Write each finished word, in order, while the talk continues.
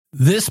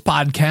This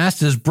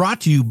podcast is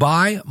brought to you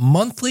by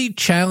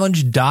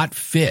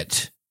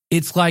monthlychallenge.fit.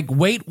 It's like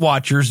Weight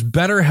Watchers,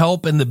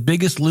 BetterHelp, and The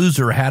Biggest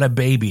Loser had a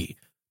baby.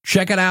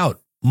 Check it out,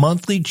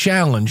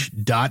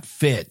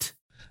 monthlychallenge.fit.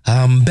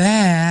 I'm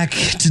back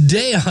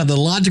today on the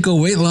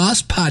Logical Weight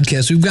Loss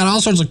Podcast. We've got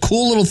all sorts of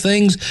cool little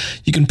things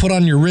you can put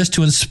on your wrist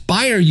to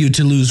inspire you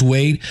to lose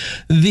weight.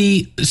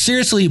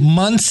 Seriously,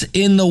 months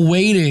in the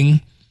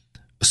waiting,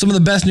 some of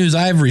the best news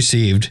I've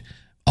received.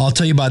 I'll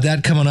tell you about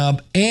that coming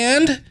up.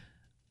 And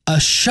a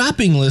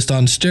shopping list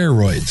on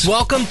steroids.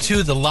 Welcome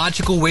to the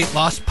Logical Weight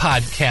Loss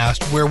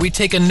Podcast, where we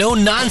take a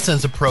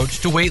no-nonsense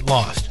approach to weight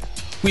loss.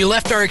 We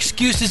left our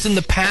excuses in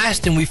the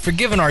past and we've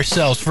forgiven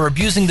ourselves for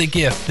abusing the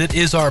gift that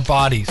is our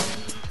bodies.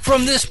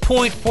 From this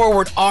point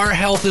forward, our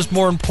health is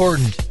more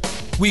important.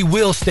 We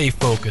will stay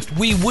focused.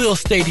 We will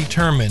stay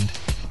determined.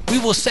 We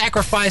will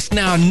sacrifice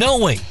now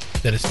knowing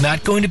that it's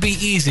not going to be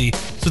easy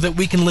so that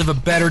we can live a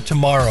better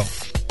tomorrow.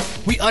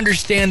 We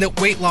understand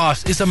that weight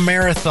loss is a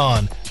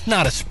marathon,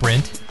 not a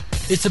sprint.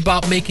 It's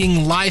about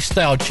making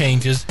lifestyle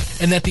changes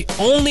and that the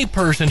only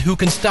person who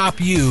can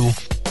stop you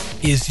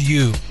is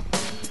you.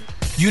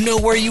 You know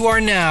where you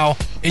are now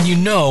and you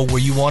know where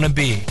you want to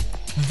be.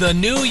 The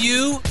new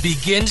you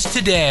begins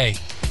today.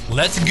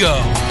 Let's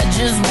go. I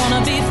just want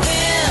to be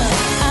thin.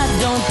 I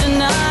don't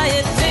deny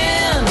it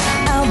thin.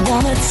 I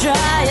want to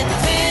try it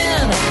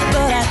thin,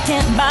 but I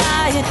can't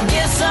buy it.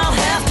 Guess I'll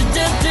have to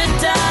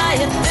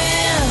diet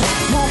thin.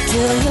 Won't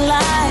kill your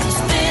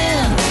life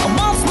thin. I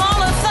want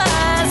smaller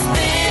thighs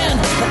thin,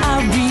 but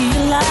I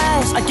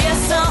realize I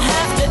guess I'll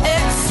have to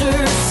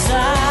exercise.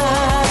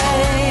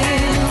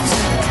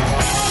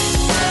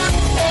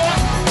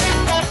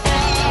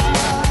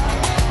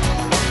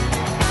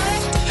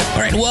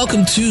 All right,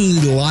 welcome to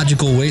the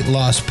Logical Weight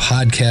Loss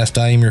Podcast.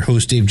 I am your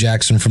host, Dave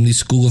Jackson from the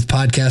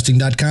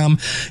schoolofpodcasting.com.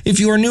 If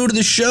you are new to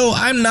the show,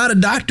 I'm not a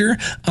doctor.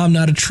 I'm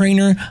not a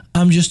trainer.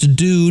 I'm just a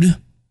dude.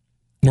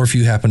 Or if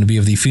you happen to be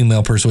of the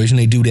female persuasion,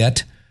 a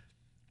dudette.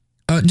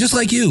 Just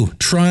like you,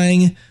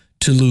 trying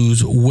to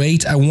lose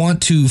weight. I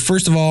want to,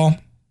 first of all,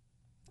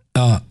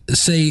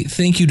 say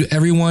thank you to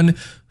everyone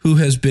who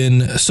has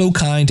been so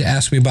kind to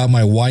ask me about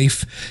my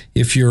wife.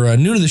 If you're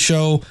new to the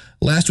show,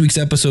 last week's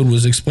episode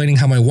was explaining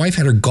how my wife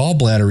had her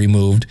gallbladder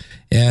removed.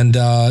 And,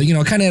 I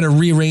kind of had to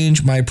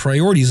rearrange my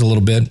priorities a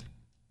little bit.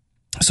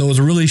 So it was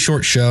a really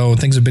short show.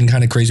 Things have been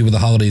kind of crazy with the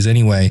holidays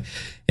anyway.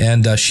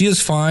 And she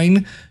is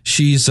fine.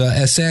 She's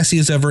as sassy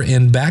as ever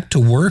and back to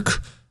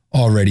work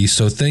already.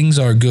 So things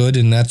are good.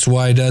 And that's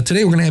why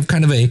today we're going to have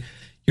kind of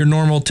your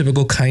normal,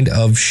 typical kind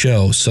of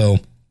show. So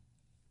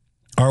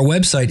our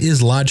website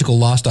is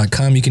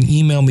logicalloss.com. You can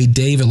email me,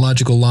 Dave, at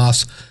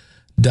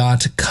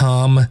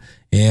logicalloss.com,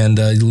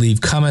 and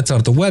leave comments out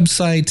at the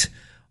website,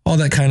 all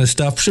that kind of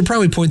stuff. Should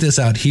probably point this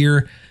out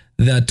here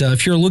that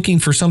if you're looking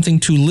for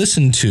something to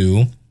listen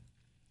to,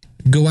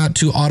 go out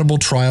to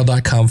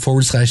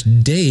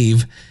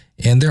audibletrial.com/Dave,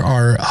 and there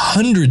are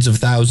hundreds of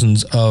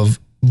thousands of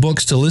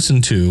books to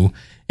listen to,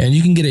 and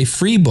you can get a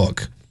free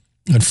book,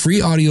 a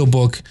free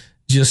audiobook.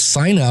 Just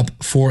sign up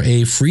for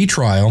a free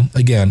trial.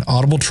 Again,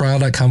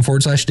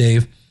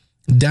 audibletrial.com/Dave.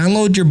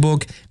 Download your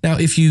book. Now,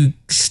 if you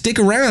stick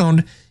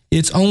around,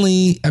 it's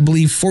only, I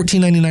believe,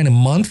 $14.99 a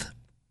month.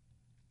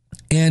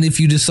 And if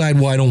you decide,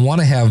 well, I don't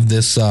want to have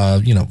this,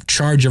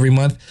 charge every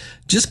month,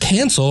 just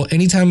cancel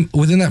anytime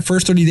within that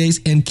first 30 days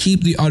and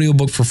keep the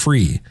audiobook for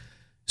free.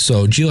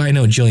 So I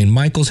know Jillian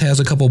Michaels has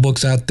a couple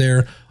books out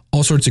there,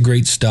 all sorts of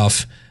great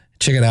stuff.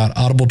 Check it out,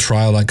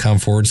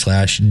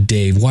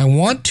 audibletrial.com/Dave. Well, I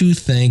want to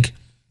thank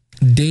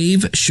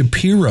Dave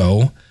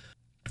Shapiro.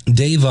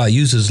 Dave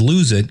uses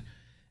Lose It.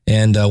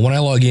 And when I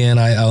log in,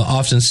 I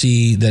often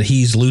see that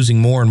he's losing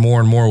more and more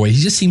and more weight.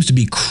 He just seems to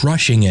be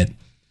crushing it.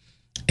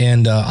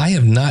 And I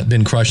have not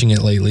been crushing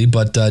it lately,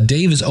 but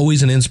Dave is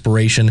always an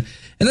inspiration.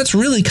 And that's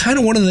really kind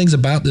of one of the things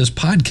about this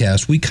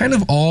podcast. We kind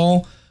of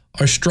all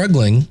are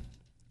struggling.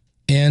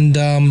 And,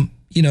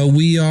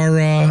 we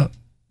are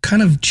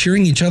kind of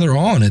cheering each other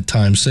on at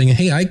times, saying,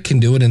 hey, I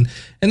can do it. And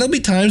there'll be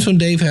times when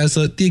Dave has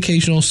the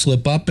occasional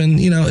slip up. And,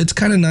 it's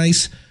kind of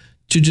nice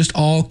to just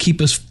all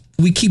keep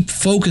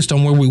focused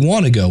on where we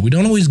want to go. We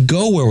don't always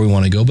go where we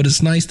want to go, but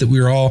it's nice that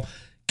we're all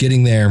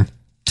getting there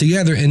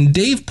together. And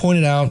Dave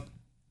pointed out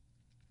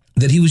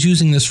that he was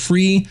using this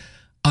free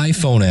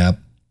iPhone app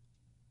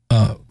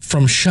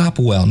from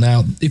Shopwell.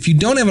 Now, if you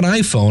don't have an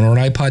iPhone or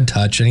an iPod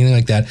Touch, anything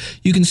like that,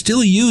 you can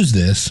still use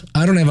this.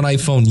 I don't have an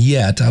iPhone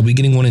yet. I'll be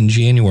getting one in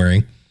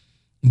January.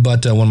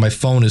 But when my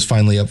phone is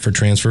finally up for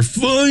transfer,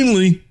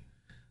 finally.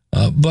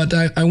 But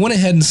I went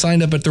ahead and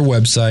signed up at their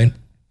website,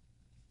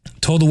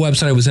 told the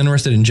website I was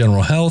interested in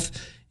general health,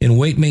 in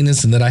weight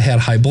maintenance, and that I had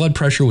high blood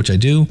pressure, which I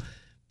do.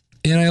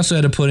 And I also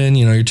had to put in,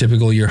 your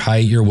typical, your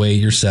height, your weight,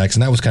 your sex,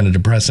 and that was kind of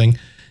depressing.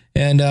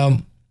 And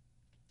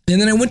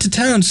then I went to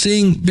town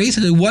seeing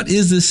basically what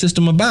is this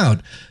system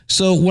about.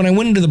 So when I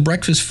went into the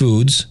breakfast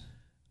foods,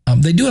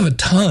 they do have a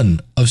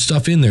ton of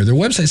stuff in there. Their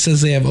website says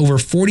they have over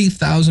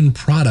 40,000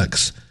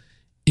 products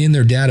in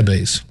their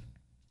database.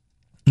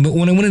 But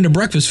when I went into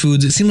breakfast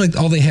foods, it seemed like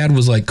all they had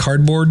was like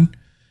cardboard,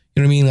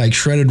 like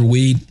shredded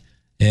wheat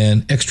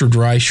and extra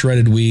dry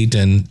shredded wheat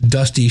and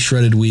dusty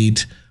shredded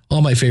wheat,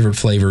 all my favorite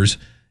flavors,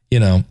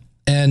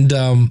 And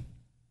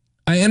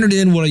I entered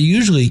in what I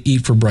usually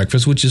eat for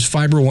breakfast, which is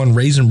Fiber One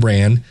Raisin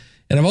Bran.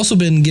 And I've also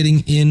been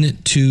getting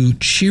into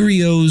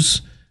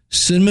Cheerios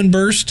Cinnamon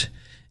Burst.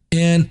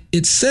 And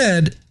it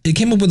said it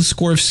came up with a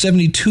score of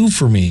 72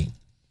 for me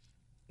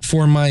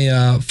for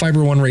my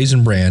Fiber One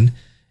Raisin Bran.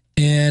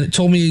 And it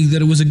told me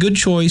that it was a good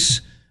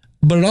choice,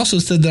 but it also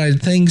said that I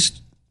had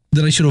things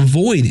that I should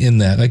avoid in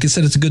that. Like I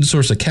said, it's a good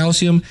source of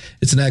calcium.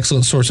 It's an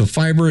excellent source of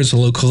fiber. It's a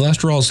low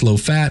cholesterol. It's low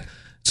fat.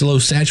 It's a low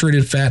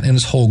saturated fat, and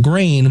it's whole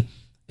grain.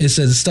 It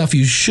says stuff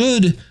you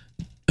should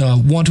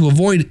want to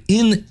avoid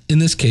in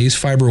this case,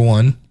 Fiber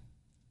One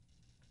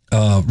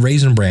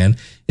Raisin Bran,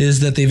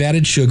 is that they've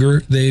added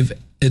sugar.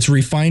 It's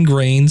refined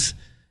grains,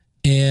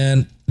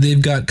 and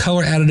they've got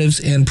color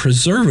additives and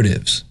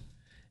preservatives.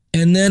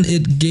 And then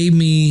it gave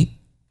me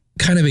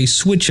kind of a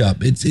switch up.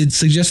 It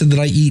suggested that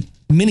I eat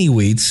mini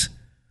wheats,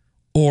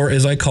 or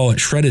as I call it,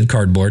 shredded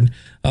cardboard.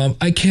 And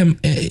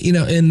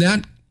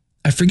that,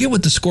 I forget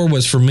what the score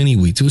was for mini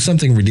wheats. It was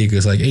something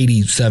ridiculous, like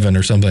 87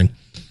 or something.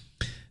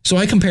 So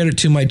I compared it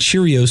to my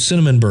Cheerios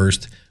Cinnamon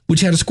Burst,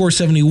 which had a score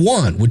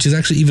 71, which is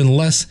actually even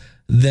less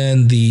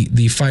than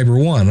the Fiber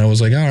One. I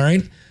was like, all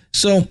right.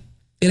 So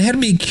it had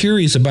me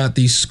curious about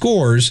these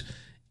scores,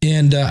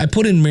 and I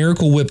put in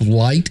Miracle Whip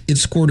Light. It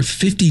scored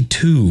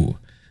 52.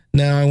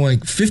 Now I'm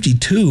like,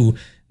 52?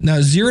 Now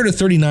 0 to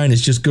 39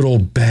 is just good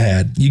old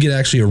bad. You get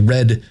actually a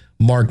red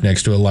mark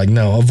next to it, like,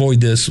 no,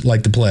 avoid this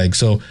like the plague.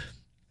 So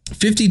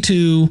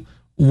 52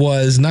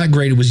 was not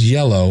great. It was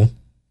yellow,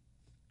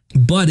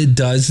 but it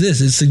does this.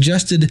 It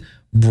suggested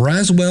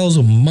Braswell's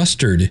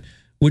Mustard,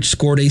 which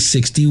scored a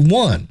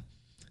 61.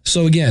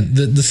 So again,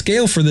 the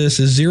scale for this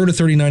is 0 to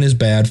 39 is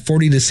bad,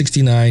 40 to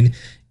 69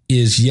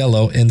 is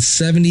yellow, and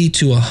 70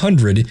 to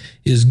 100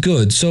 is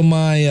good. So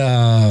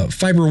my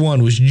Fiber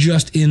One was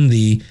just in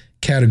the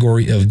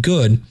category of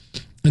good.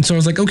 And so I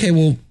was like, okay,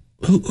 well,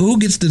 who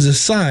gets to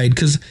decide?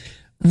 Because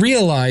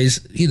realize,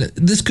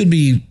 this could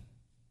be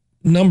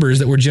numbers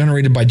that were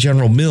generated by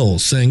General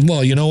Mills saying,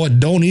 well, you know what,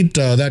 don't eat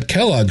that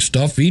Kellogg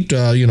stuff, eat,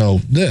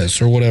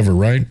 this or whatever,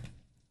 right?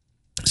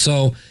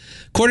 So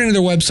according to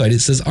their website, it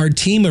says, our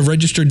team of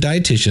registered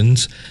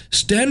dietitians,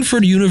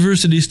 Stanford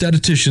University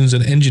statisticians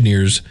and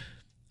engineers,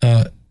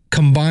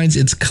 combines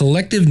its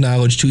collective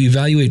knowledge to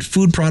evaluate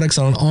food products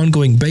on an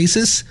ongoing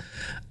basis,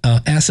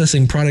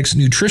 assessing products'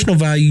 nutritional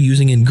value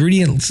using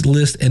ingredients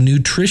list and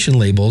nutrition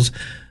labels.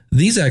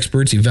 These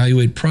experts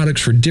evaluate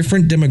products for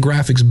different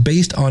demographics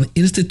based on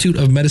Institute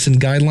of Medicine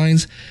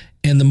guidelines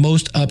and the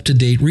most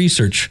up-to-date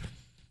research.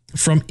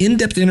 From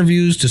in-depth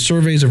interviews to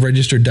surveys of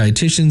registered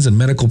dietitians and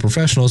medical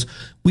professionals,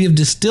 we have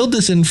distilled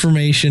this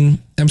nutrition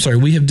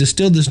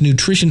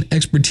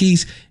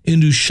expertise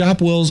into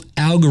Shopwell's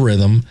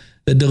algorithm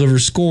that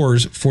delivers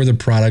scores for the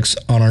products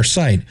on our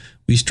site.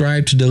 We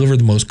strive to deliver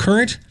the most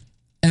current,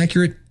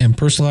 accurate, and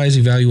personalized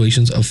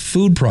evaluations of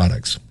food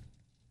products.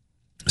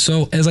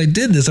 So as I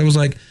did this, I was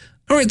like,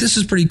 all right, this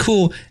is pretty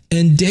cool.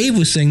 And Dave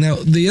was saying, now,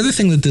 the other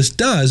thing that this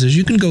does is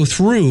you can go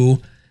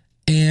through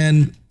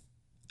and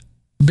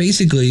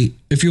basically,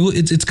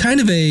 it's kind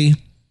of a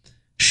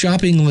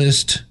shopping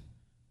list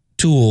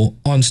tool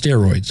on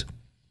steroids,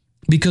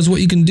 because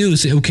what you can do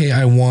is say, okay,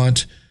 I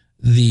want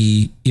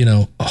the,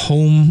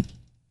 home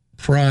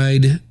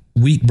fried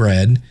wheat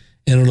bread,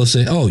 and it'll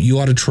say, oh, you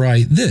ought to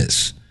try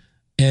this.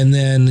 And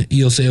then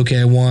you'll say, okay,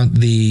 I want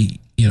the,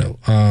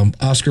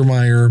 Oscar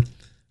Mayer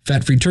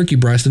fat-free turkey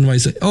breast. And they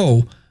might say,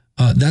 oh,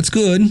 that's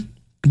good,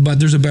 but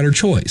there's a better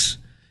choice.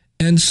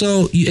 And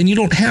so, you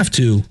don't have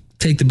to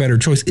take the better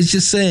choice. It's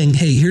just saying,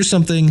 hey, here's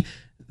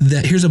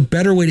a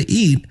better way to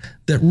eat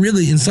that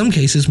really, in some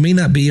cases, may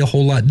not be a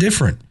whole lot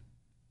different.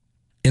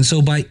 And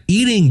so by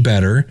eating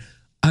better,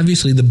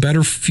 obviously, the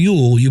better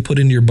fuel you put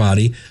into your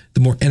body, the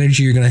more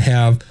energy you're going to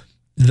have,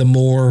 the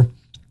more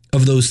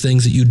of those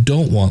things that you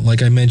don't want.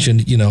 Like I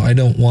mentioned, I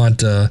don't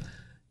want,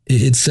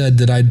 it said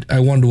that I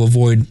wanted to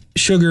avoid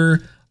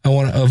sugar. I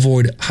want to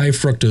avoid high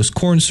fructose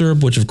corn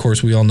syrup, which of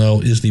course we all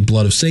know is the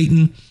blood of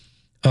Satan.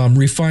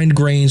 Refined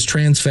grains,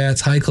 trans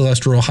fats, high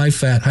cholesterol, high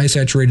fat, high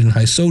saturated, and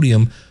high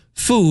sodium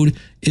food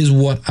is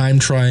what I'm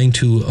trying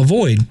to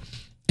avoid.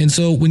 And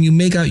so when you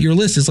make out your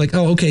list, it's like,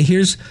 oh, okay,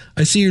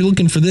 I see you're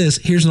looking for this.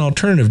 Here's an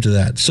alternative to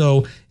that.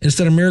 So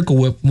instead of Miracle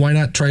Whip, why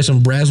not try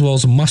some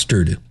Braswell's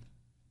Mustard?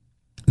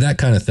 That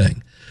kind of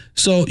thing.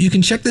 So you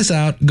can check this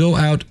out. Go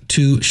out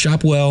to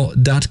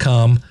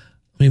shopwell.com.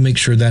 Let me make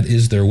sure that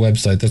is their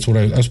website. That's what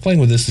I was playing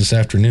with this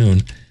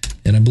afternoon,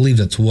 and I believe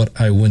that's what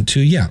I went to.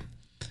 Yeah.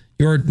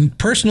 Your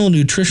personal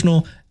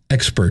nutritional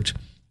expert.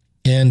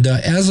 And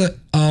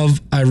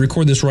I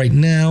record this right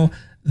now,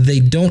 they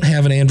don't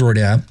have an Android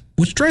app,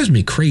 which drives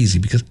me crazy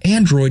because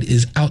Android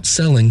is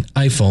outselling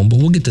iPhone, but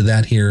we'll get to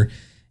that here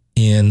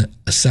in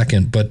a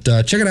second. But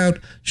check it out,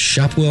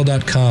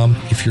 shopwell.com,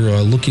 if you're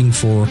looking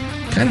for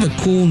kind of a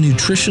cool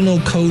nutritional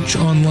coach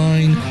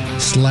online /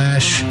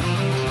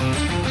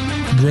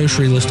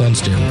 grocery list on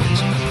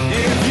steroids.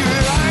 If you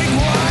like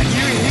what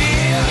you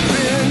hear,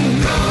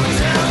 then go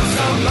tell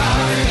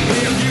somebody.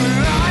 If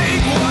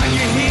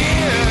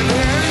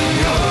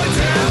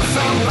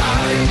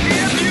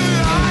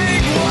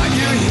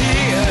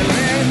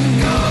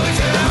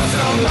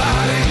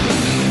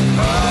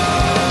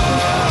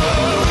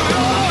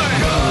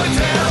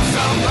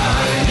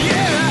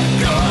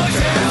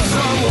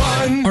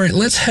right,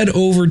 let's head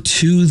over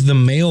to the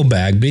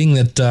mailbag. Being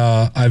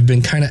that I've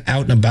been kind of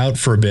out and about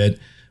for a bit,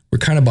 we're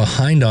kind of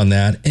behind on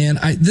that. And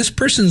this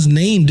person's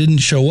name didn't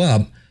show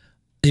up.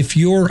 If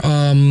your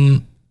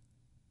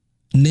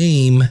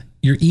name,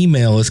 your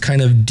email is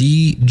kind of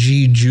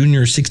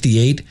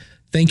DGJunior68,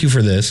 thank you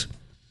for this.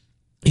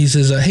 He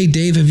says, hey,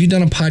 Dave, have you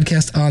done a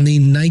podcast on the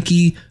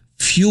Nike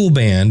Fuel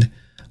Band?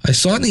 I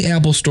saw it in the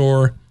Apple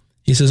Store.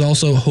 He says,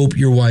 also, hope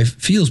your wife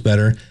feels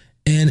better.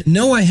 And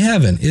no, I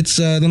haven't. It's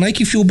the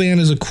Nike Fuel Band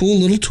is a cool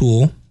little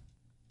tool.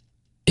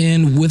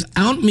 And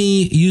without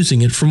me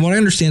using it, from what I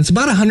understand, it's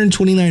about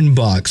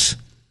 $129.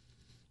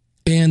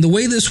 And the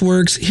way this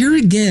works, here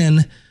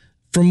again,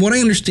 from what I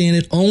understand,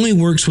 it only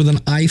works with an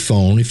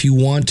iPhone if you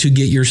want to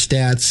get your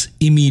stats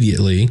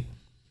immediately.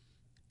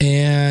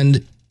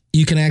 And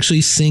you can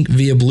actually sync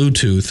via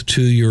Bluetooth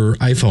to your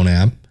iPhone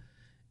app.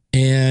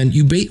 And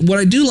what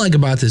I do like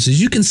about this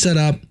is you can set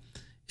up,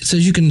 it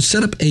says you can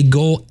set up a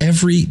goal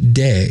every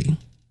day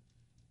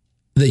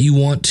that you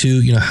want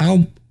to,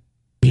 how,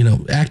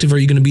 active are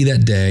you going to be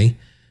that day?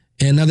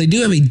 And now they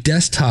do have a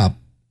desktop.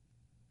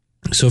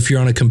 So if you're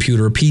on a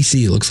computer, a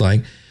PC, it looks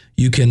like,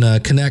 you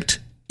can connect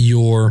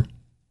your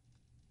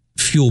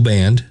Fuel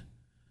Band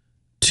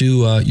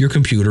to your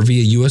computer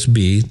via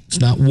USB. It's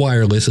not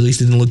wireless. At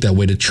least it didn't look that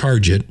way to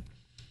charge it.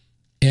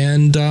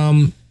 And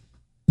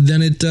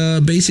then it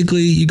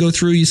basically, you go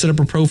through, you set up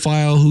a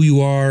profile, who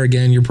you are,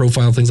 again, your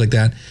profile, things like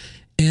that.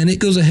 And it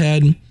goes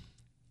ahead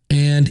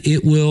and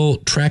it will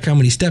track how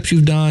many steps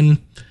you've done,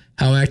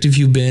 how active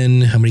you've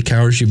been, how many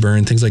calories you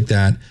burn, things like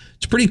that.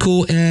 It's pretty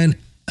cool. And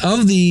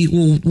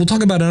we'll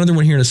talk about another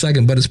one here in a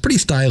second, but it's pretty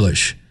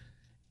stylish.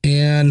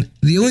 And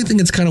the only thing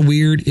that's kind of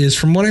weird is,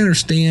 from what I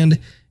understand,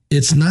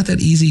 it's not that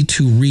easy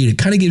to read. It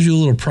kind of gives you a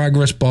little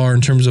progress bar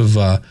in terms of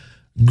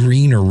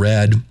green or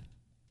red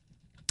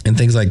and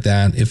things like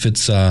that, if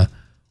it's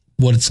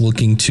what it's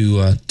looking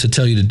to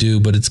tell you to do.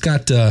 But it's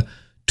got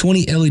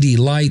 20 LED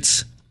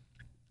lights.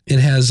 It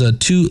has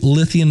 2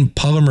 lithium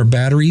polymer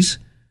batteries,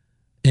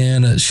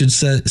 and it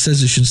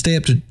says it should stay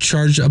up to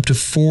charge up to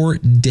 4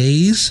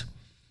 days.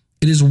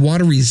 It is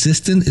water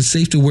resistant. It's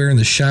safe to wear in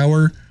the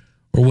shower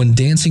or when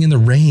dancing in the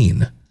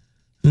rain.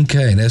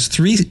 Okay, it has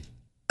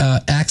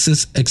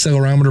 3-axis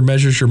accelerometer,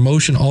 measures your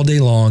motion all day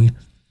long.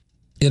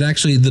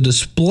 The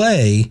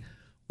display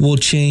will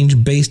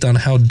change based on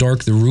how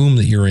dark the room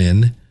that you're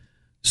in.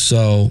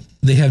 So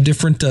they have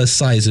different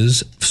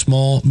sizes,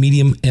 small,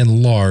 medium,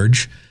 and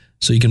large.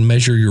 So you can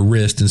measure your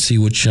wrist and see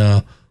which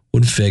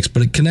would fix.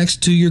 But it connects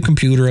to your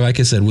computer, like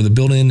I said, with a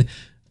built-in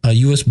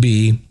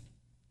USB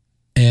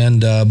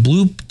and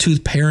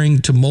Bluetooth pairing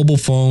to mobile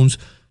phones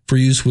for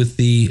use with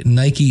the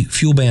Nike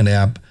Fuel Band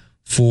app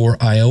for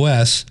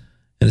iOS.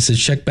 And it says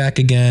check back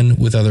again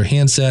with other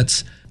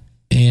handsets.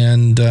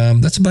 And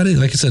that's about it.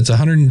 Like I said, it's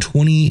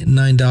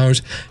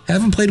 $129.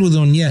 Haven't played with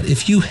one yet.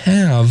 If you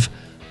have,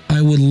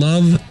 I would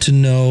love to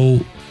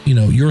know,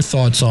 your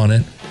thoughts on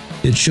it.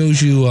 It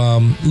shows you,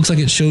 looks like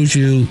it shows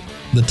you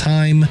the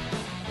time,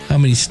 how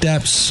many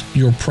steps,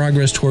 your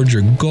progress towards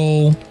your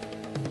goal.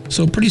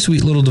 So pretty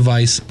sweet little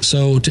device.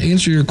 So to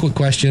answer your quick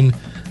question,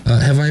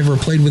 have I ever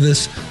played with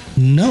this?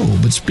 No.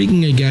 But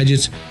speaking of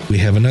gadgets, we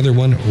have another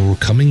one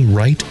coming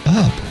right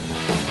up.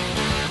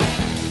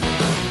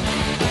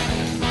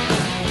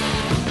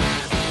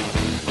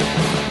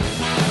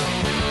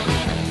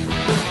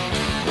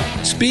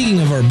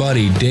 Speaking of our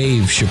buddy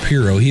Dave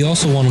Shapiro, he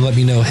also wanted to let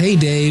me know, hey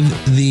Dave,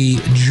 the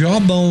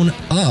Jawbone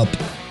Up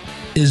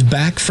is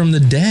back from the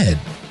dead.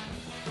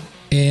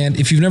 And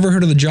if you've never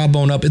heard of the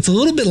Jawbone Up, it's a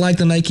little bit like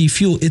the Nike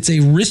Fuel. It's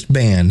a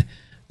wristband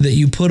that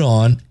you put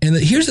on. And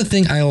here's the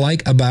thing I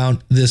like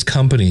about this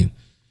company.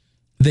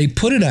 They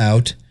put it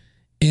out,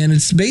 and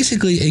it's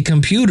basically a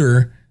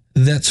computer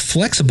that's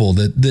flexible,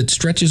 that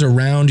stretches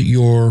around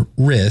your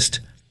wrist.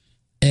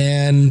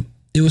 And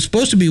it was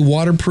supposed to be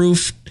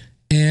waterproof,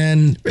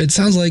 and it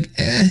sounds like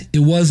it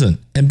wasn't.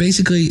 And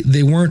basically,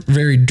 they weren't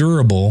very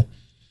durable.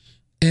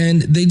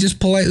 And they just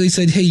politely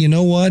said, hey, you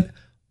know what?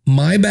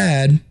 My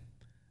bad.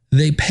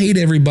 They paid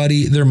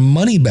everybody their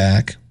money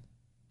back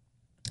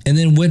and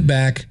then went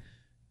back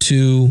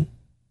to,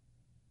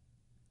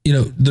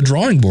 the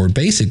drawing board,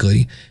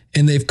 basically.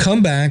 And they've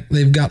come back.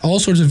 They've got all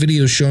sorts of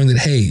videos showing that,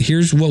 hey,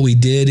 here's what we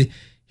did.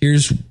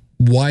 Here's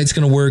why it's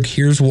going to work.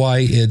 Here's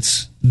why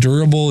it's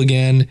durable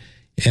again.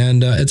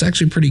 And it's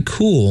actually pretty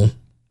cool.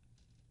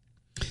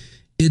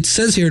 It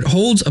says here it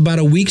holds about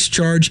a week's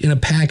charge in a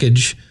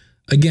package,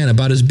 again,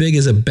 about as big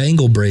as a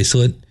bangle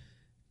bracelet.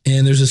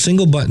 And there's a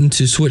single button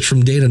to switch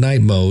from day to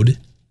night mode.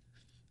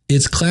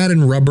 It's clad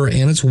in rubber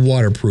and it's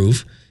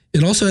waterproof.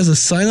 It also has a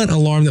silent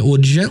alarm that will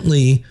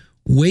gently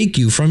wake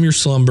you from your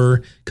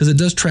slumber, because it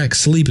does track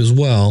sleep as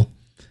well,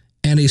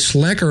 and a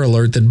slacker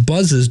alert that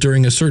buzzes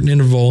during a certain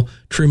interval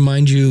to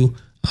remind you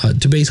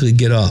to basically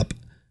get up.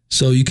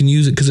 So you can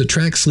use it because it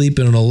tracks sleep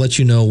and it'll let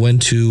you know when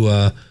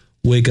to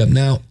wake up.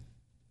 Now,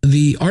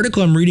 the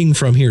article I'm reading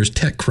from here is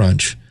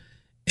TechCrunch,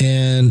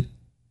 and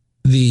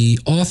the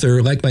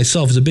author, like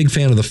myself, is a big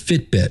fan of the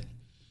Fitbit.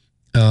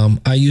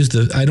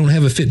 I don't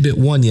have a Fitbit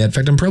 1 yet. In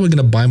fact, I'm probably going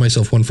to buy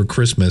myself one for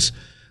Christmas.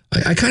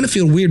 I kind of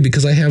feel weird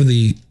because I have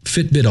the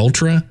Fitbit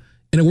Ultra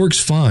and it works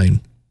fine.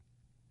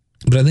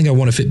 But I think I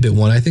want a Fitbit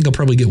one. I think I'll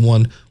probably get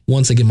one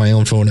once I get my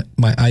own phone,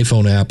 my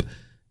iPhone app,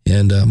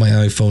 and my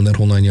iPhone, that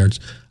whole 9 yards.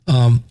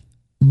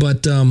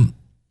 But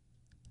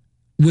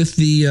with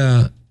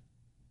the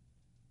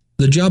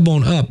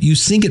Jawbone Up, you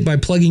sync it by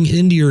plugging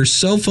into your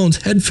cell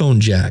phone's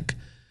headphone jack.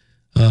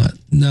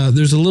 Now,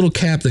 there's a little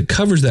cap that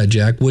covers that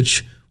jack,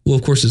 which will,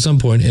 of course, at some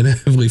point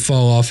inevitably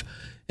fall off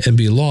and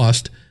be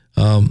lost.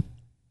 And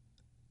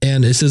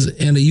it says,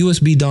 and a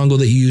USB dongle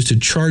that you use to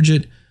charge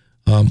it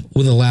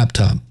with a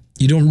laptop.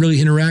 You don't really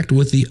interact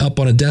with the Up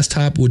on a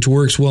desktop, which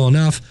works well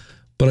enough.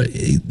 But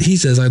he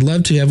says, I'd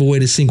love to have a way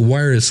to sync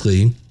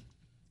wirelessly.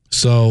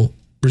 So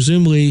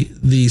presumably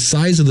the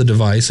size of the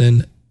device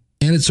and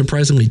it's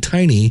surprisingly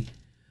tiny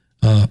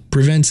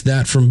prevents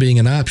that from being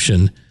an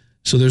option.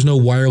 So there's no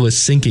wireless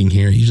syncing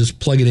here. You just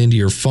plug it into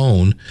your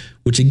phone,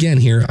 which again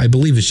here, I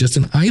believe is just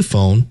an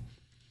iPhone,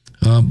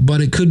 but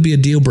it could be a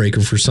deal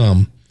breaker for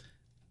some.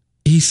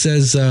 He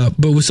says,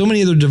 but with so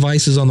many other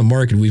devices on the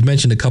market, we've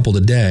mentioned a couple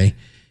today,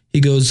 he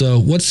goes,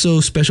 what's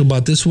so special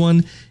about this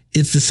one?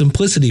 It's the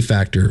simplicity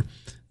factor.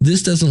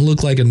 This doesn't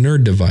look like a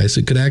nerd device.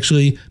 It could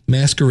actually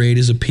masquerade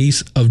as a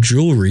piece of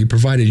jewelry,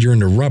 provided you're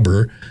into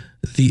rubber.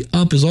 The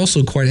Up is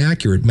also quite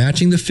accurate,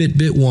 matching the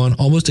Fitbit One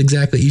almost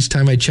exactly each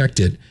time I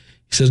checked it.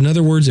 He says, in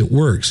other words, it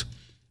works.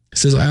 He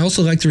says, I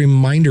also like the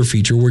reminder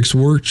feature, which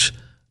works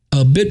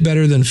a bit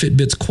better than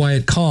Fitbit's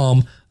Quiet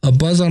Calm. A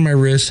buzz on my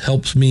wrist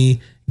helps me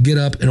get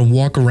up and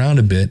walk around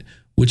a bit,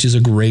 which is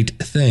a great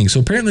thing. So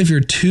apparently if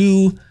you're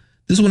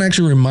this one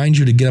actually reminds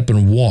you to get up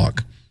and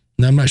walk.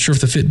 Now, I'm not sure if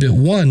the Fitbit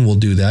One will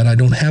do that. I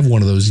don't have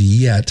one of those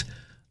yet.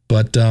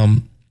 But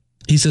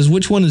he says,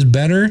 which one is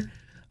better?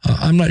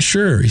 I'm not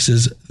sure. He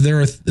says, there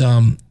are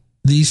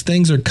these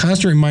things are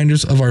constant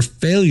reminders of our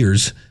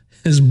failures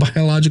as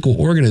biological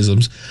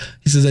organisms.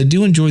 He says, I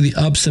do enjoy the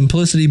Up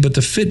simplicity, but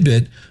the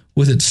Fitbit,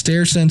 with its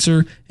stare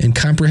sensor and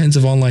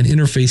comprehensive online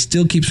interface,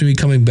 still keeps me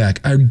coming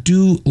back. I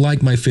do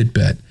like my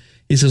Fitbit.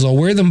 He says, I'll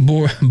wear them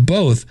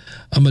both.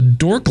 I'm a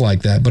dork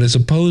like that, but I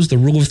suppose the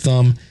rule of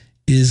thumb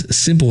is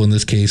simple in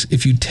this case.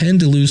 If you tend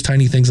to lose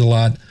tiny things a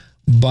lot,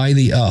 buy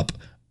the Up.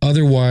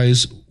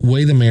 Otherwise,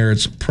 weigh the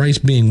merits, price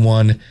being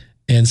one,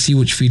 and see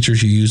which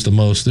features you use the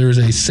most. There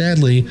is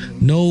sadly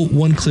no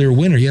one clear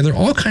winner. Yeah, they're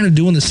all kind of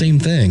doing the same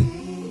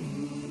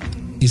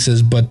thing. He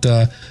says, but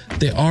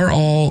they are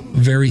all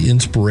very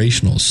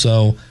inspirational.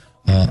 So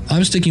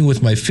I'm sticking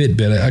with my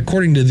Fitbit.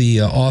 According to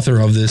the author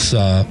of this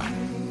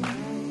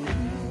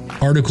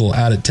article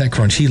out at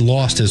TechCrunch, he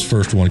lost his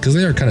first one because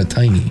they are kind of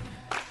tiny.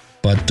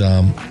 But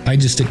I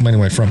just stick mine in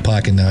my front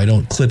pocket now. I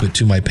don't clip it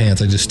to my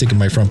pants. I just stick it in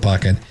my front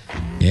pocket,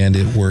 and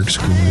it works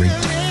great.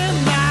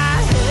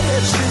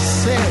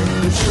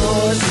 The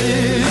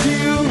choices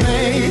you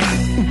make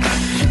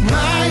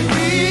might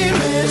be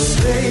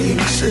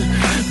mistakes,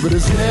 but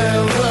it's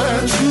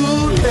never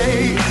too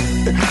late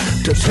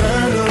to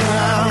turn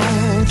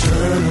around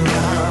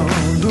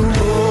the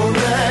road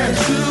that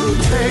you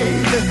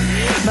take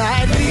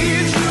might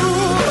lead you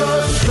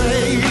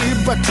astray,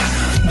 but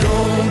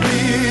don't be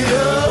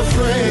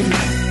afraid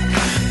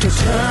to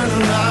turn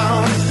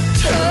around.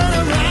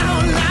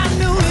 I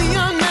knew a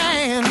young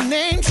man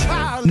named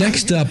Charlie.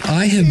 Next up,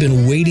 I have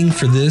been waiting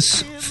for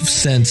this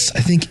since,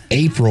 I think,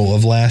 April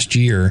of last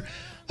year.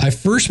 I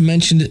first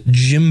mentioned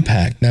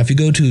GymPact. Now, if you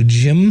go to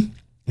gym,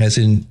 as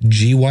in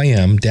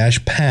GYM,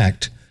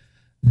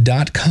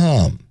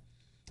 -pact.com,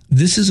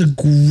 this is a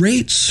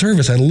great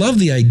service. I love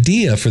the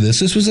idea for this.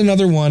 This was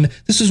another one.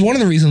 This is one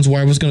of the reasons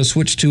why I was going to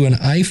switch to an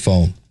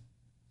iPhone.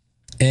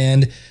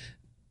 And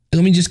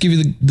let me just give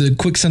you the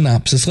quick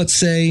synopsis. Let's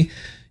say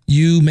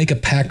you make a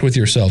pact with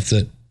yourself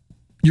that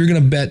you're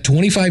going to bet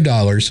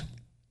 $25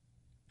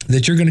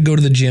 that you're going to go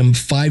to the gym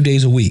 5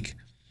 days a week.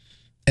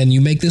 And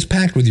you make this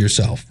pact with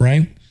yourself,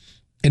 right?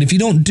 And if you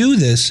don't do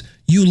this,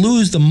 you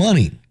lose the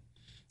money.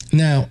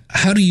 Now,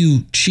 how do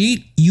you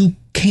cheat? You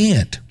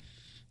can't.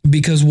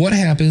 Because what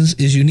happens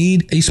is you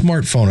need a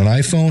smartphone, an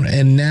iPhone,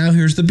 and now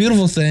here's the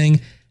beautiful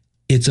thing.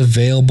 It's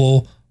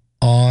available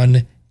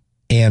on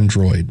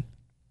Android.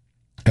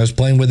 I was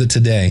playing with it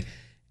today.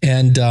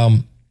 And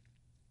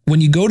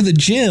when you go to the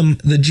gym,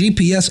 the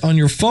GPS on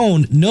your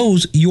phone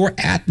knows you're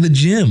at the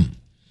gym.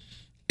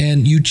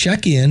 And you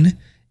check in,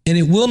 and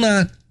it will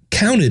not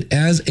count it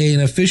as an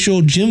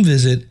official gym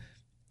visit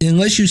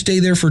unless you stay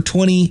there for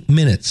 20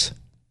 minutes.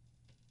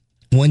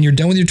 When you're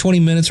done with your 20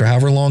 minutes or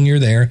however long you're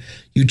there,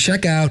 you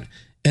check out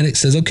and it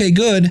says, okay,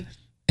 good.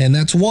 And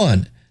that's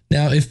one.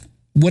 Now, if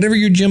whatever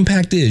your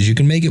GymPact is, you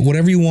can make it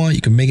whatever you want.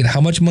 You can make it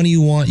how much money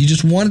you want. You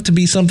just want it to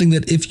be something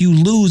that if you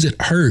lose,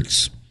 it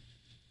hurts.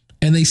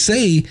 And they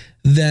say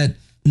that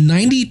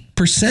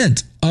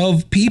 90%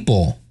 of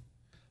people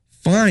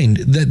find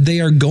that they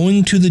are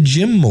going to the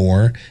gym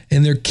more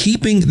and they're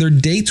keeping their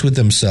dates with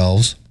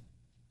themselves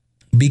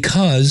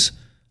because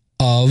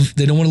of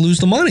they don't want to lose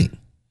the money.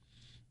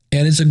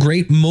 And it's a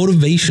great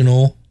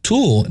motivational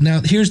tool.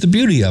 Now, here's the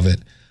beauty of it.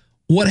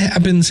 What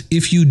happens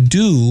if you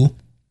do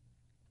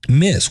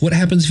miss? What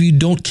happens if you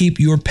don't keep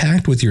your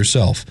pact with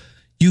yourself?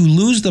 You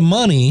lose the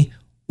money,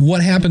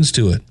 what happens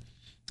to it?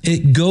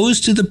 It goes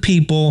to the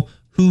people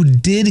who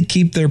did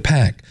keep their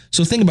pack.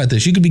 So think about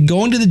this. You could be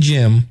going to the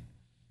gym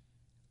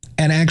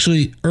and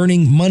actually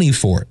earning money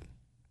for it.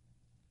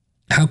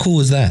 How cool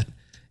is that?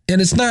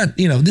 And it's not,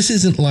 this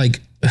isn't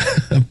like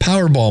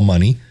Powerball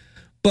money,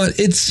 but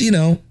it's,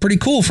 pretty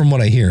cool from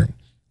what I hear.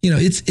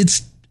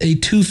 It's a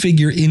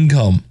 2-figure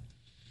income,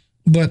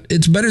 but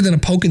it's better than a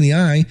poke in the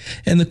eye.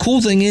 And the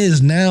cool thing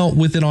is now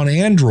with it on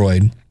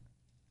Android,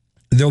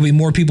 there'll be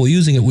more people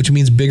using it, which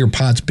means bigger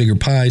pots, bigger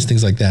pies,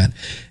 things like that.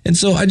 And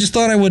so I just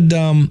thought I would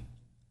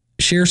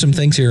share some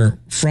things here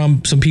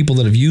from some people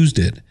that have used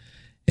it.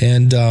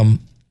 And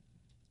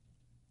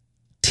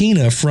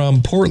Tina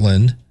from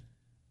Portland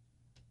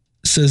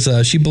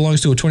says she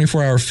belongs to a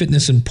 24-hour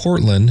fitness in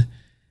Portland.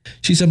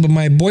 She said, but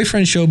my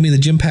boyfriend showed me the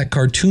Gym Pack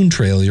cartoon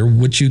trailer,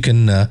 which you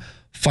can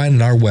find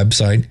on our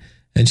website.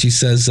 And she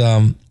says,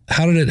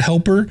 how did it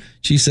help her?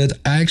 She said,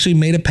 I actually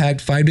made a pack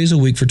 5 days a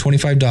week for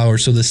 $25.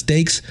 So the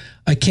stakes,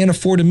 I can't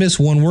afford to miss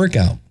one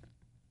workout.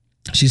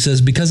 She says,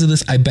 because of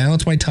this, I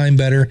balance my time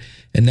better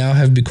and now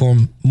have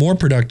become more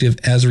productive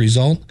as a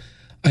result.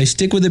 I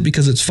stick with it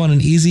because it's fun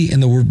and easy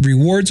and the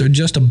rewards are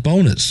just a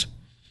bonus.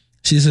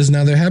 She says,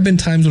 now there have been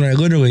times when I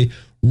literally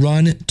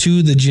run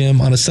to the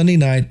gym on a Sunday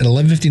night at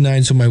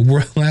 11:59 so my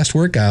last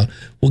workout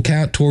will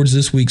count towards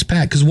this week's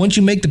pack. Because once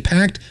you make the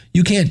pact,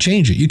 you can't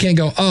change it. You can't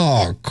go,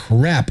 oh,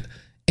 crap.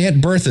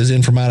 Aunt Bertha's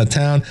in from out of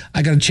town.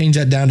 I got to change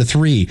that down to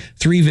 3.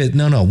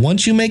 No.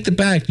 Once you make the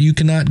pact, you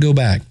cannot go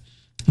back.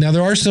 Now,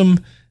 there are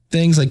some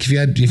things like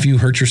if you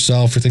hurt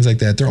yourself or things like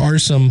that, there are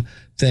some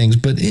things.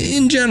 But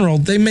in general,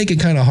 they make it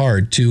kind of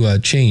hard to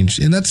change.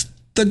 And that's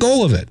the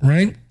goal of it,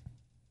 right?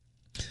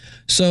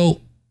 So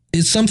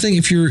it's something,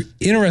 if you're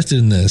interested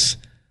in this,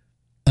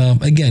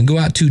 again, go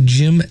out to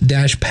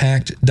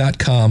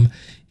gym-pact.com.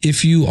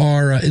 If you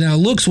are, now it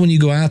looks when you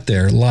go out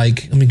there,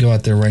 like, let me go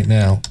out there right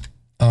now.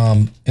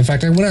 In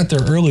fact, I went out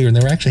there earlier and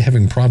they were actually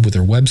having a problem with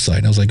their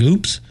website. I was like,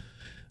 oops.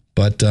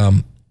 But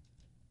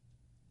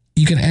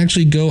you can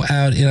actually go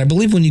out, and I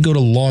believe when you go to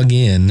log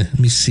in, let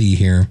me see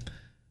here.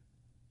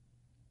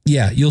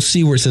 Yeah, you'll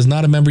see where it says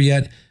not a member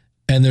yet.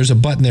 And there's a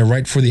button there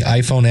right for the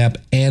iPhone app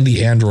and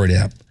the Android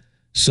app.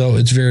 So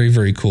it's very,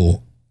 very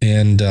cool.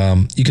 And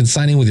you can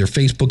sign in with your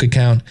Facebook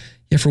account.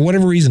 Yeah, for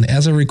whatever reason,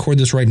 as I record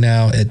this right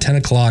now at 10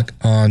 o'clock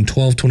on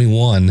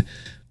 12/21,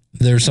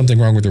 there's something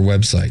wrong with their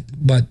website.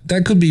 But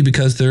that could be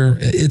because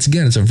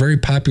it's a very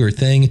popular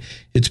thing.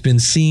 It's been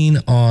seen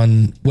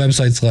on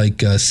websites like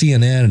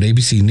CNN and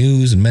ABC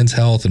News and Men's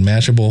Health and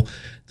Mashable,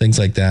 things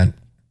like that.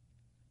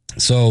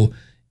 So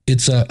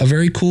it's a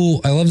very cool,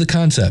 I love the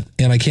concept.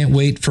 And I can't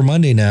wait for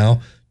Monday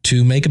now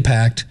to make a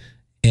pact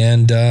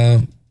and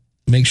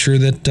make sure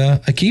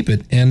that I keep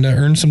it and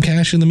earn some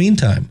cash in the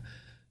meantime.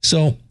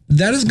 So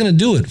that is going to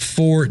do it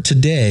for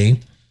today.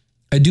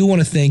 I do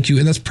want to thank you,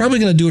 and that's probably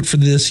going to do it for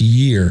this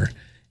year.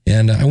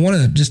 And I want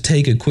to just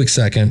take a quick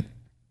second.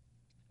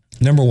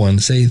 Number one,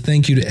 say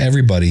thank you to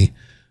everybody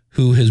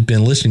who has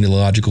been listening to the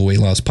Logical Weight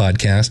Loss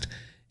Podcast.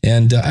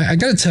 And I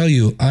got to tell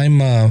you,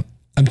 I'm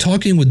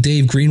talking with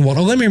Dave Greenwald.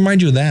 Oh, let me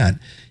remind you of that.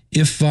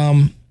 If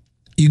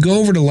you go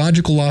over to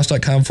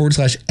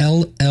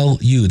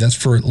logicalloss.com/LLU, that's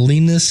for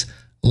Leanness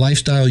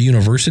Lifestyle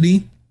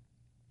University.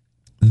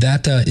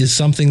 That is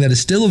something that is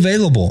still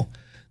available.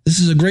 This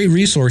is a great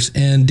resource,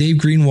 and Dave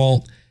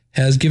Greenwald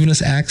has given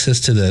us access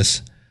to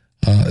this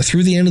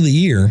through the end of the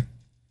year.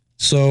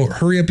 So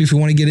hurry up if you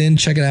want to get in,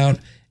 check it out.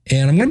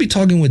 And I'm going to be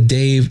talking with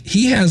Dave.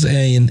 He has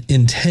an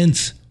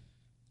intense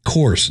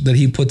course that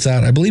he puts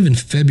out, I believe, in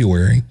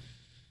February.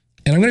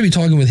 And I'm going to be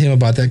talking with him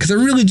about that because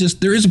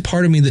there is a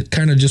part of me that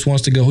kind of just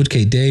wants to go,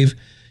 okay, Dave,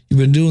 you've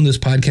been doing this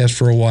podcast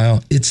for a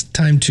while. It's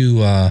time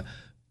to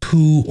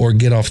poo or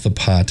get off the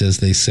pot, as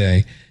they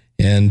say.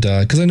 And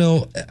because I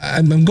know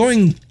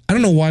I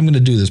don't know why I'm going to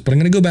do this, but I'm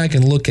going to go back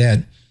and look at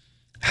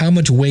how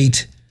much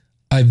weight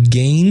I've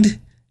gained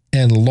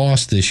and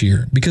lost this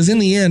year. Because in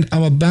the end,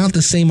 I'm about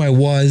the same I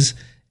was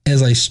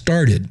as I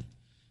started.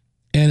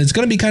 And it's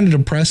going to be kind of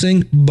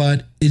depressing,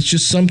 but it's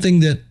just something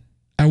that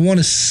I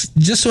want to,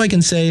 just so I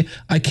can say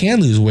I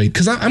can lose weight.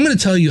 Because I'm going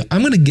to tell you,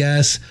 I'm going to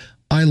guess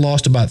I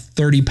lost about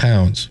 30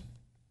 pounds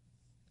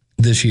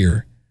this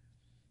year.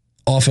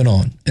 Off and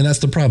on. And that's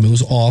the problem. It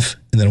was off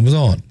and then it was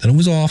on. Then it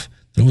was off.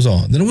 Then it was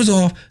on. Then it was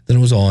off. Then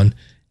it was on.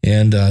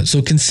 And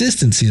so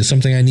consistency is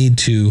something I need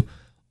to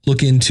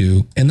look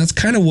into. And that's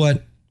kind of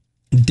what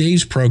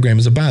Dave's program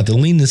is about. The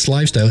Leanness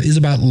Lifestyle is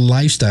about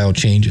lifestyle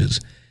changes.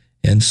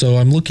 And so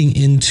I'm looking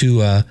into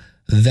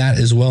that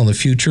as well in the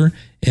future.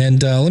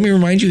 And let me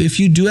remind you, if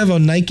you do have a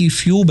Nike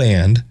Fuel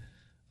Band,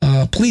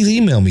 please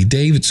email me,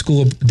 Dave at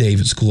School of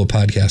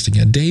Podcasting.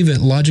 Yeah, Dave at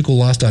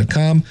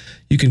logicalloss.com.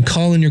 You can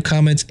call in your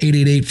comments,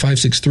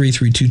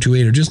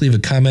 888-563-3228, or just leave a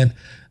comment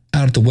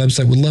out at the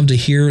website. We'd love to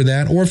hear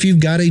that. Or if you've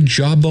got a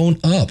Jawbone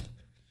Up.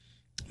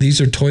 These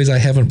are toys I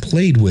haven't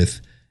played with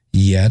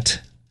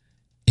yet.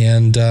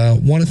 And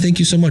want to thank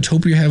you so much.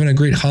 Hope you're having a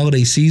great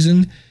holiday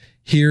season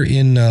here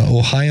in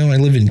Ohio. I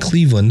live in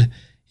Cleveland,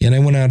 and I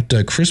went out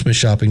Christmas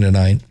shopping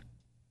tonight.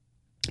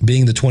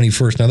 being the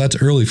 21st. Now,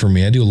 that's early for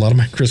me. I do a lot of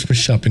my Christmas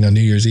shopping on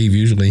New Year's Eve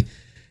usually.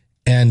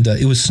 And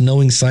it was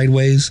snowing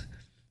sideways.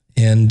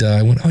 And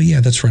I went, oh,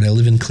 yeah, that's right. I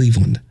live in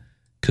Cleveland.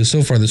 Because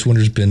so far this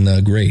winter's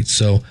been great.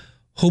 So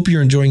hope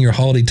you're enjoying your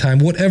holiday time.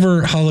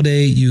 Whatever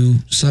holiday you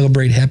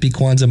celebrate, happy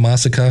Kwanzaa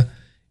Masaka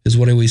is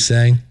what I always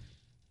say.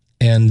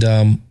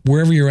 And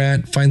wherever you're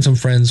at, find some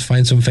friends,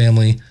 find some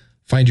family,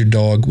 find your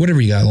dog, whatever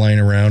you got lying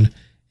around.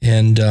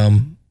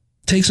 And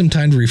take some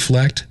time to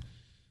reflect,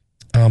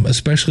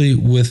 especially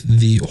with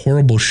the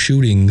horrible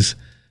shootings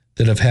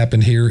that have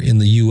happened here in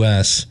the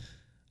U.S.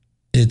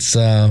 It's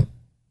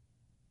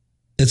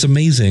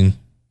amazing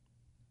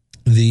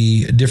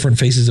the different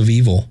faces of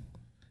evil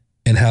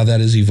and how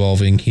that is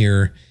evolving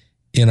here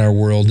in our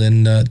world.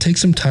 And take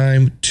some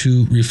time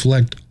to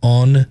reflect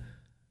on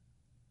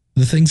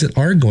the things that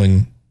are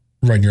going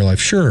right in your life.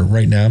 Sure,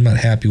 right now I'm not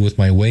happy with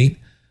my weight,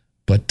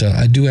 but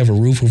I do have a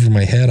roof over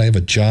my head. I have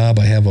a job.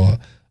 I have a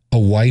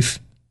wife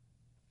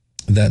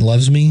that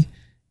loves me.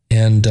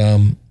 And,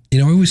 I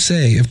always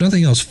say, if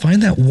nothing else,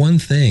 find that one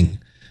thing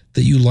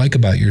that you like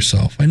about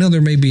yourself. I know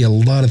there may be a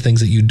lot of things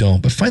that you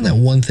don't, but find that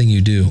one thing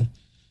you do.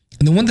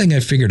 And the one thing I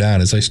figured out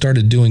as I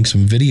started doing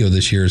some video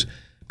this year is,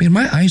 man,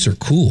 my eyes are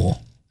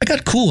cool. I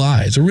got cool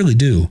eyes. I really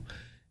do.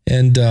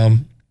 And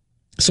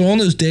so on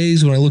those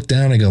days when I look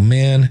down, I go,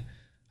 man,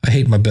 I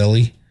hate my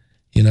belly.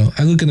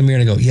 I look in the mirror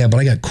and I go, yeah, but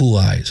I got cool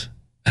eyes.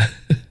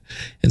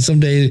 And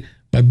someday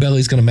my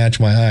belly's going to match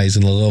my eyes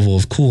in the level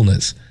of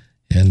coolness.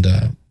 And,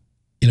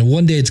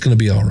 one day it's going to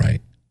be all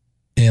right.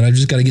 And I've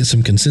just got to get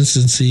some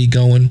consistency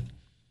going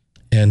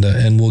and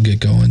we'll get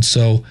going.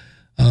 So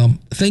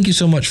thank you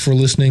so much for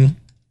listening.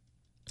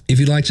 If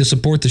you'd like to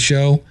support the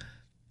show,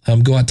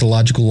 go out to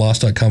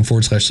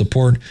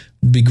logicalloss.com/support.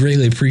 Would be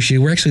greatly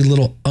appreciated. We're actually a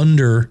little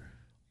under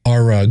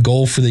our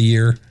goal for the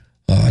year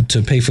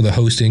to pay for the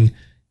hosting.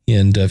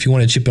 And if you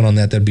want to chip in on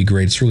that, that'd be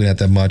great. It's really not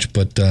that much,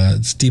 but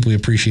it's deeply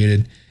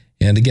appreciated.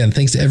 And again,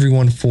 thanks to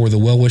everyone for the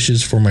well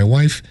wishes for my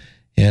wife.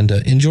 And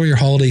enjoy your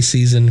holiday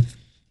season.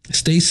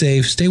 Stay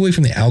safe. Stay away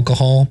from the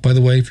alcohol, by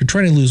the way. If you're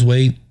trying to lose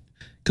weight,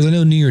 because I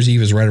know New Year's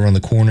Eve is right around the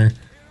corner.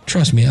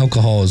 Trust me,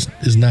 alcohol is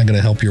not going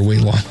to help your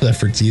weight loss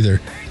efforts either.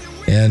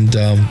 And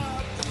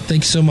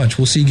thank you so much.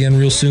 We'll see you again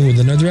real soon with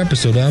another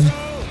episode of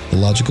the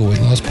Logical Weight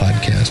Loss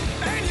Podcast.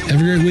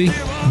 Have a great week,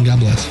 and God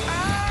bless.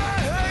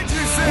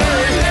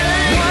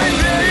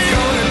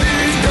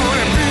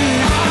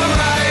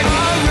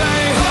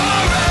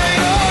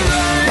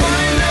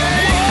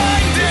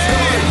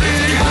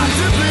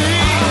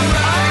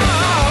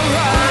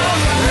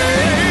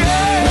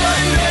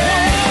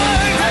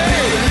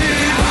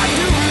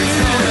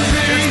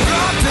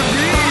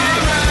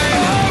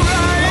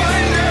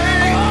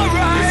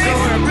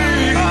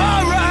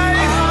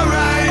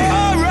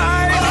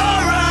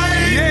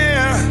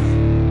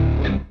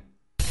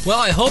 Well,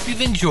 I hope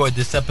you've enjoyed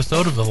this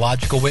episode of the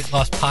Logical Weight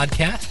Loss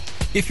Podcast.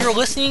 If you're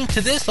listening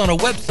to this on a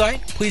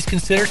website, please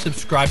consider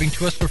subscribing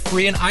to us for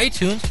free in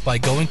iTunes by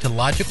going to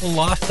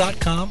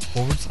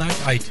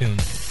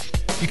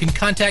logicalloss.com/iTunes. You can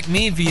contact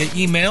me via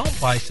email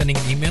by sending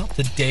an email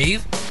to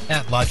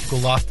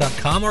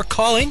dave@logicalloss.com or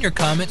call in your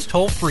comments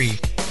toll free,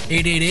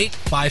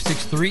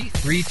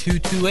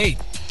 888-563-3228.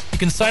 You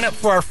can sign up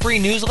for our free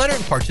newsletter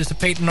and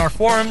participate in our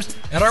forums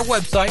at our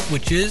website,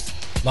 which is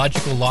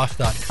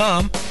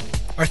logicalloss.com.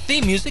 Our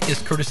theme music is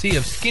courtesy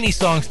of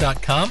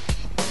SkinnySongs.com.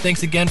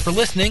 Thanks again for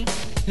listening.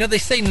 They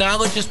say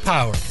knowledge is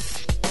power.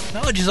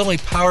 Knowledge is only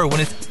power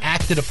when it's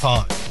acted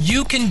upon.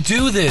 You can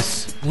do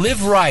this.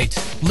 Live right.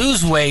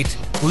 Lose weight.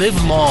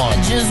 Live long. I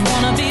just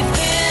wanna be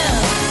thin.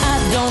 I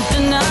don't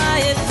deny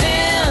it.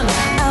 Thin.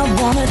 I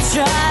wanna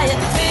try it.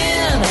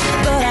 Thin.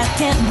 But I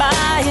can't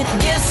buy it.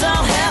 Guess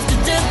I'll have to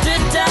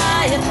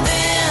diet.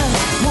 Thin.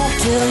 Won't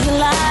kill your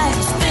life.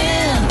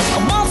 Thin. I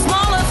want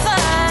smaller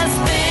thighs.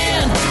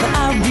 Thin. But I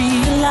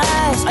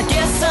realize I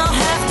guess